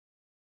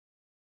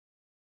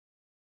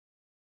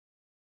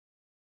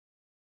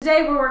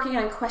Today we're working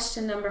on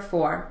question number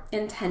 4,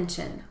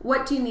 intention.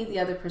 What do you need the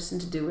other person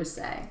to do or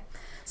say?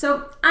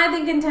 So I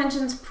think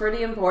intention's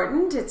pretty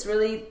important. It's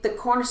really the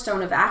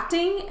cornerstone of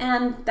acting,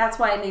 and that's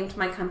why I named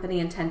my company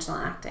Intentional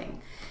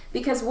Acting.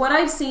 Because what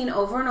I've seen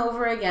over and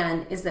over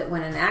again is that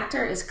when an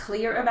actor is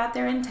clear about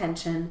their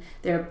intention,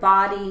 their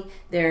body,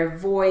 their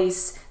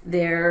voice,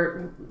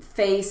 their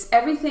face,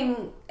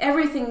 everything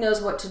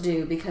knows what to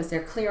do because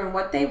they're clear on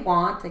what they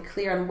want, they're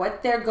clear on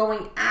what they're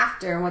going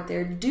after and what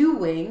they're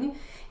doing,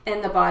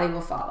 and the body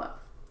will follow.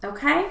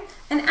 Okay?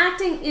 And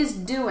acting is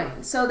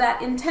doing, so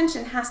that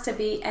intention has to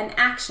be an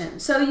action.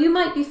 So you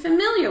might be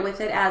familiar with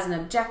it as an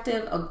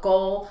objective, a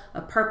goal, a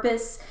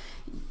purpose.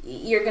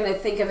 You're going to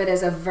think of it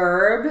as a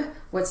verb.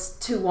 What's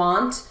to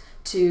want,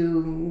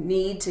 to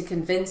need, to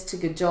convince, to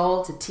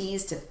cajole, to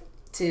tease,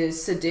 to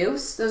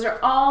seduce. Those are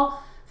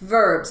all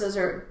verbs. Those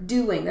are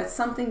doing. That's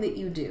something that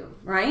you do,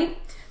 right?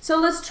 So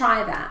let's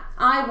try that.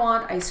 I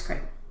want ice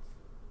cream.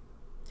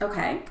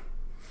 Okay.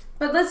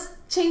 But let's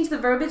change the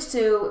verbiage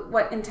to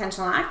what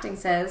intentional acting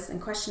says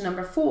in question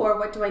number 4,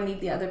 what do I need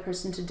the other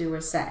person to do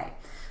or say?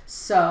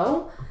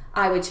 So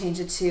I would change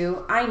it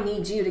to, I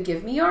need you to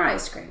give me your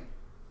ice cream.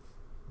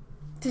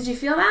 Did you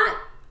feel that?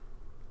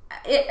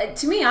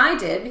 To me, I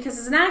did, because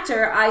as an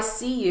actor, I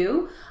see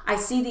you, I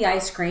see the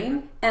ice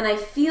cream, and I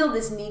feel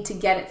this need to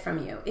get it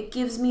from you. It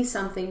gives me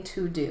something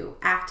to do.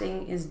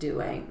 Acting is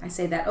doing. I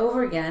say that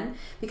over again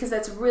because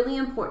that's really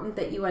important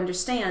that you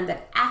understand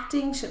that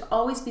acting should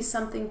always be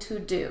something to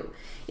do.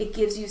 It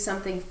gives you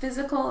something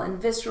physical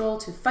and visceral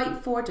to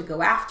fight for, to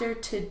go after,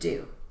 to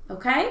do.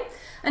 Okay?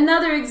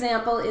 Another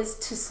example is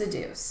to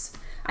seduce.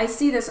 I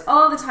see this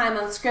all the time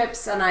on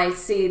scripts, and I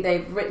see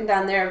they've written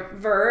down their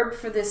verb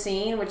for the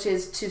scene, which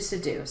is to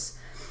seduce.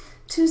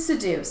 To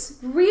seduce.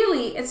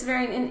 Really, it's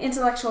an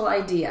intellectual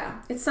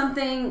idea. It's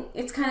something,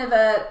 it's kind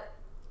of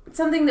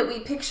something that we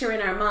picture in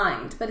our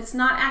mind, but it's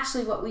not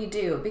actually what we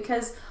do,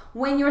 because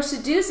when you're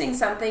seducing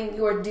something,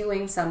 you're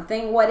doing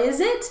something. What is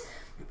it?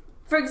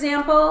 For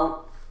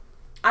example,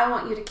 I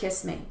want you to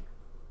kiss me.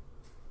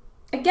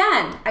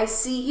 Again, I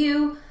see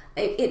you.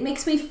 It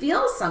makes me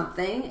feel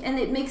something, and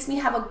it makes me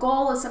have a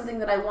goal of something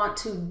that I want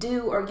to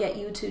do or get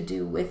you to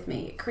do with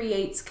me. It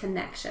creates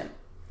connection.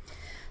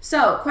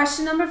 So,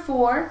 question number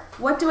 4,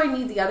 what do I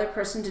need the other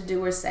person to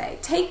do or say?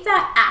 Take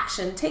that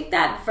action, take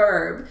that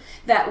verb,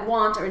 that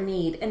want or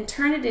need, and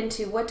turn it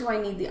into what do I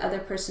need the other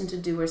person to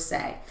do or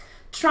say.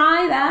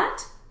 Try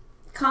that,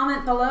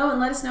 comment below, and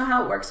let us know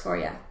how it works for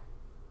you.